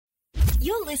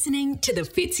You're listening to the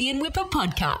Fitzy and Whipper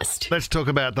podcast. Let's talk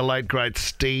about the late, great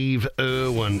Steve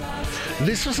Irwin.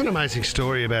 This was an amazing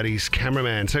story about his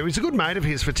cameraman. So he was a good mate of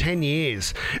his for 10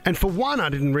 years. And for one, I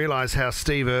didn't realise how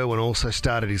Steve Irwin also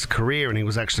started his career and he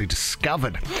was actually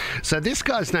discovered. So this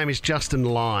guy's name is Justin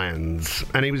Lyons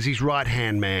and he was his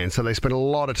right-hand man. So they spent a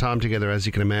lot of time together, as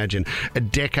you can imagine, a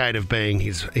decade of being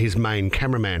his main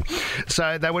cameraman.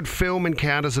 So they would film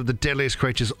encounters of the deadliest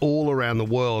creatures all around the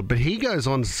world. But he goes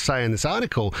on to say in this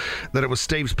article that it was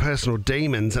Steve's personal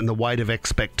demons and the weight of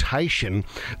expectation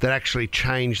that actually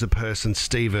changed the person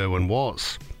Steve Irwin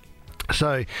was.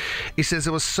 So he says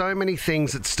there were so many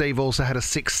things that Steve also had a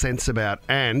sixth sense about,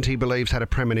 and he believes had a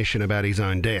premonition about his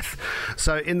own death.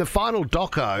 So in the final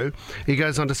doco, he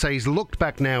goes on to say he's looked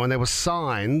back now and there were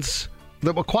signs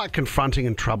that were quite confronting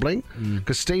and troubling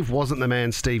because Steve wasn't the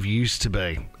man Steve used to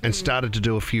be and started to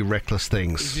do a few reckless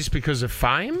things. Is this because of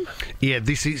fame? Yeah,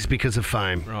 this is because of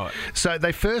fame. Right. So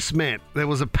they first met, there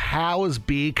was a Powers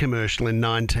beer commercial in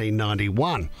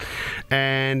 1991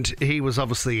 and he was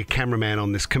obviously a cameraman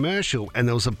on this commercial and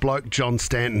there was a bloke, John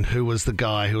Stanton, who was the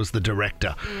guy who was the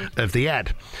director of the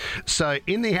ad. So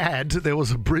in the ad, there was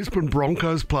a Brisbane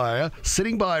Broncos player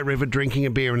sitting by a river drinking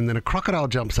a beer and then a crocodile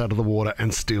jumps out of the water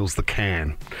and steals the can.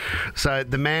 So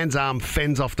the man's arm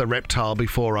fends off the reptile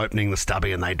before opening the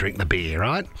stubby and they drink the beer,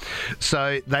 right?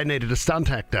 So they needed a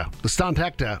stunt actor. The stunt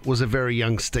actor was a very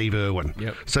young Steve Irwin.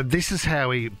 Yep. So this is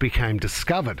how he became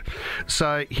discovered.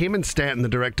 So him and Stanton, the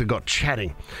director, got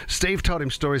chatting. Steve told him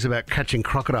stories about catching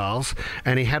crocodiles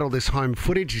and he had all this home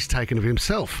footage he's taken of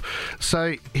himself.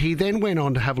 So he then went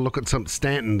on to have a look at some...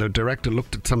 Stanton, the director,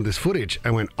 looked at some of this footage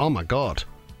and went, oh my God.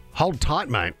 Hold tight,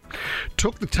 mate.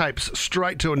 Took the tapes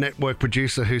straight to a network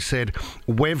producer who said,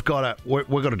 we've got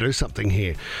to do something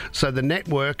here. So the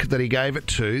network that he gave it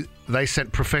to, they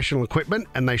sent professional equipment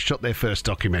and they shot their first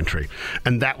documentary.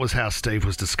 And that was how Steve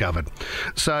was discovered.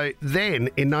 So then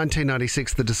in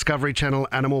 1996, the Discovery Channel,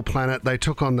 Animal Planet, they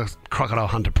took on the Crocodile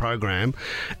Hunter program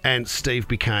and Steve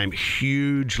became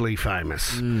hugely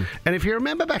famous. And if you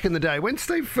remember back in the day, when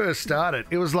Steve first started,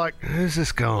 it was like, who's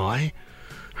this guy?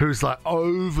 Who's like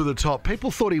over the top. People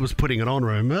thought he was putting it on,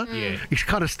 remember? Yeah. He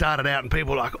kind of started out and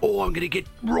people were like, oh, I'm going to get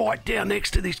right down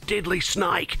next to this deadly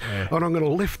snake and I'm going to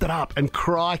lift it up. And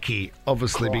crikey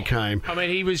obviously became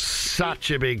He was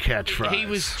such a big catchphrase. He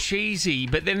was cheesy,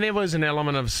 but then there was an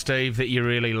element of Steve that you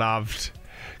really loved.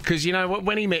 Because, you know,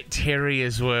 when he met Terry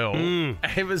as well,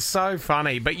 it was so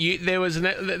funny. But there was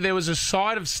a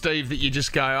side of Steve that you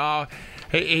just go, oh...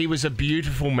 He was a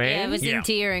beautiful man. Yeah, it was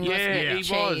endearing, wasn't it? Yeah,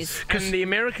 he was. And the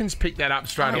Americans picked that up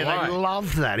straight away. They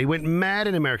loved that. He went mad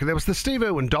in America. There was the Steve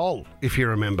Irwin doll, if you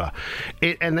remember.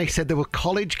 And they said there were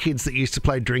college kids that used to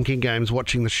play drinking games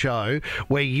watching the show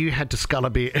where you had to scull a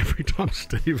beer every time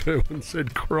Steve Irwin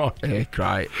said cry. Yeah,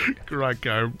 great. Great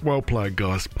go. Well played,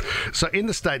 guys. So in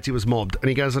the States, he was mobbed. And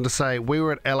he goes on to say, we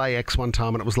were at LAX one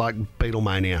time and it was like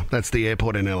Beatlemania. That's the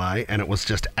airport in LA. And it was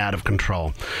just out of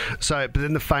control. So, but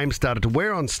then the fame started to wear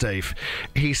on Steve.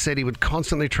 He said he would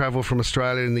constantly travel from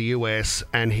Australia and the US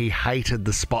and he hated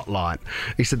the spotlight.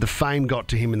 He said the fame got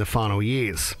to him in the final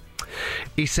years.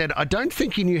 He said, I don't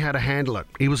think he knew how to handle it.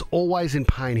 He was always in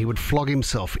pain. He would flog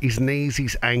himself, his knees,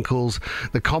 his ankles.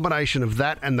 The combination of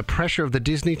that and the pressure of the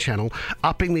Disney Channel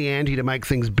upping the ante to make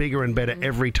things bigger and better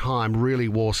every time really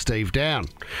wore Steve down.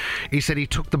 He said he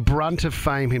took the brunt of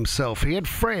fame himself. He had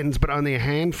friends, but only a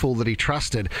handful that he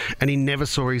trusted, and he never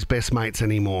saw his best mates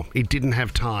anymore. He didn't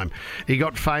have time. He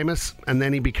got famous, and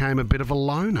then he became a bit of a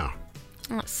loner.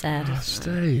 That's sad.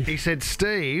 Steve. He said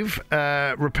Steve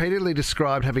repeatedly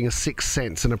described having a sixth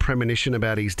sense and a premonition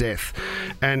about his death.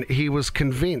 And he was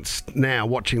convinced now,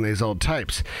 watching these old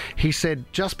tapes, he said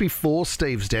just before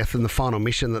Steve's death and the final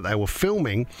mission that they were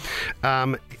filming,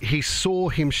 he saw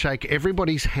him shake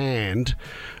everybody's hand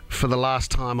for the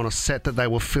last time on a set that they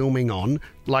were filming on,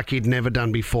 like he'd never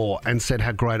done before, and said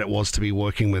how great it was to be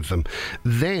working with them.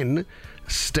 Then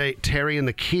Terry and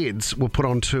the kids were put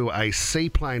onto a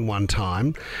seaplane one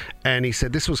time, and he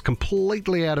said this was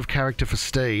completely out of character for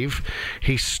Steve.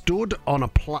 He stood on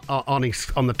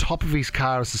on the top of his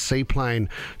car as the seaplane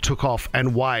took off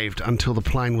and waved until the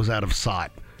plane was out of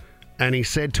sight. And he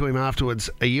said to him afterwards,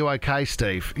 "Are you okay,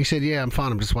 Steve?" He said, "Yeah, I'm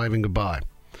fine. I'm just waving goodbye."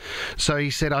 So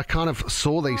he said, I kind of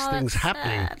saw these things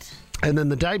happening. Sad. And then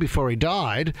the day before he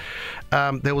died,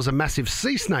 there was a massive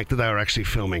sea snake that they were actually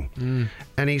filming.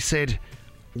 And he said,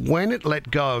 when it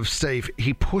let go of Steve,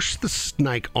 he pushed the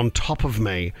snake on top of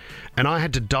me and I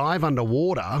had to dive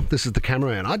underwater. This is the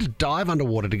cameraman. I had to dive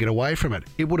underwater to get away from it.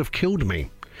 It would have killed me.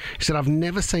 He said, I've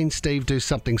never seen Steve do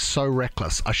something so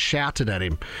reckless. I shouted at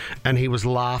him and he was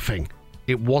laughing.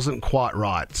 It wasn't quite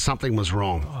right. Something was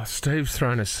wrong. Oh, Steve's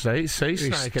thrown a sea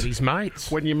snake at his mates.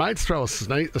 When your mates throw a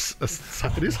snake,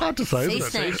 it is hard to say,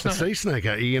 isn't it? A sea snake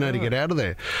at you know to get out of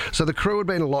there. So the crew had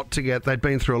been they'd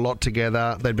been through a lot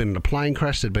together. They'd been in a plane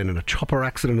crash. They'd been in a chopper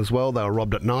accident as well. They were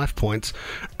robbed at knife point.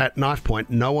 At knife point,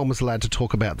 no one was allowed to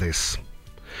talk about this.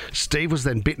 Steve was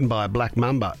then bitten by a black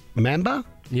mamba. Mamba?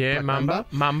 Yeah, Black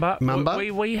mamba. Mamba?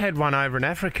 We had one over in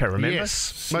Africa, remember?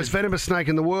 Yes. Most venomous snake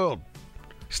in the world.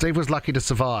 Steve was lucky to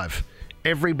survive.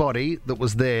 Everybody that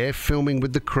was there filming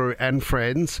with the crew and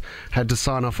friends had to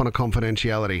sign off on a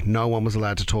confidentiality. No one was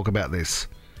allowed to talk about this.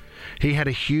 He had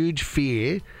a huge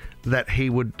fear that he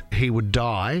would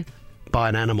die by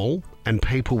an animal, and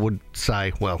people would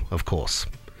say, well, of course.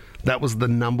 That was the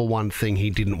number one thing he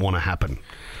didn't want to happen.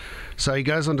 So he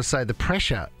goes on to say the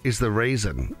pressure is the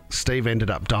reason Steve ended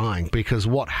up dying, because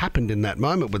what happened in that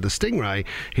moment with the stingray,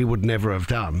 he would never have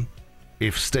done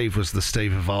if Steve was the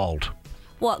Steve of old.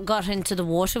 What, got into the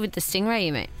water with the stingray,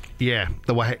 you mean? Yeah,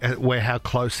 the way how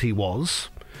close he was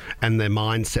and the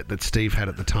mindset that Steve had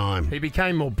at the time. He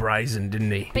became more brazen,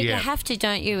 didn't he? But Yeah. you have to,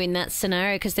 don't you, in that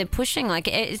scenario, because they're pushing,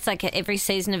 it's like every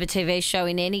season of a TV show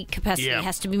in any capacity Yeah.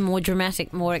 has to be more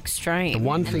dramatic, more extreme. The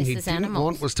one And thing this he is didn't animals.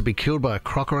 want was to be killed by a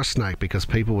croc or a snake, because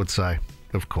people would say,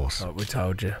 of course. Oh, we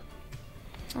told you.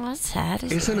 Oh, that's sad,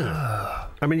 Isn't it?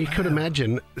 I mean, you could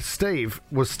imagine Steve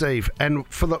was Steve, and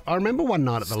I remember one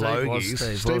night at the Steve was Logies.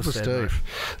 Steve. Steve Well was said, Steve.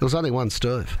 mate. There was only one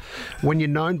Steve. When you're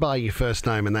known by your first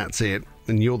name and that's it,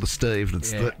 and you're the Steve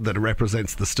that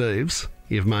represents the Steves,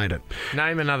 you've made it.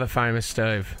 Name another famous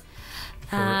Steve.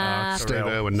 Steve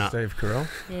Irwin, no. Steve Carell.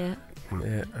 Yeah.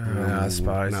 Yeah, I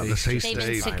suppose. No, he's Steven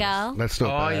Steve. Seagal. That's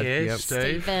not Oh, bad. yeah, Yep. Steve.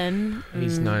 Stephen.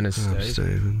 He's known as Steve.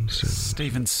 Steven.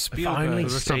 Steven Spielberg. Only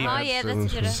That's not Steve. bad. Oh, yeah,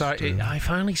 that's good. So if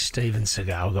only Steven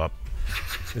Seagal got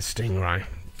the stingray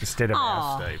instead of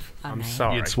our Steve. I'm mate.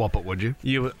 sorry. You'd swap it, would you?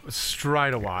 You would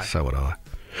straight away. So would I.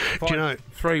 Do you know,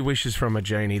 3 wishes from a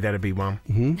genie, that'd be one.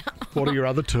 what are your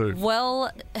other two?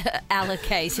 Well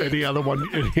allocated.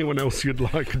 Anyone else you'd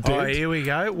like dead? Oh, here we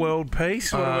go. World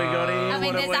peace. What do we got here? I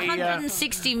mean, What there's do we,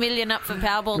 160 million up for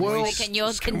Powerball this week, and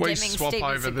you're Can we condemning swap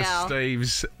Steven over the Seagal.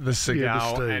 Steves, the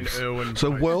Seagal, and Irwin?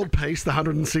 So please? world peace, the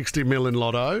 160 mil in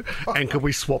lotto, and can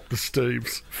we swap the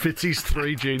Steves? Fitzy's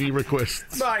 3 genie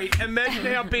requests. Mate, imagine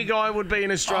how big I would be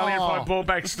in Australia if I brought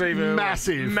back Steve Irwin.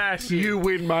 Massive. Massive. You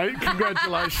win, mate.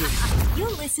 Congratulations. You're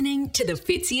listening to the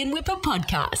Fitzy and Whipper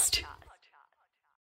podcast.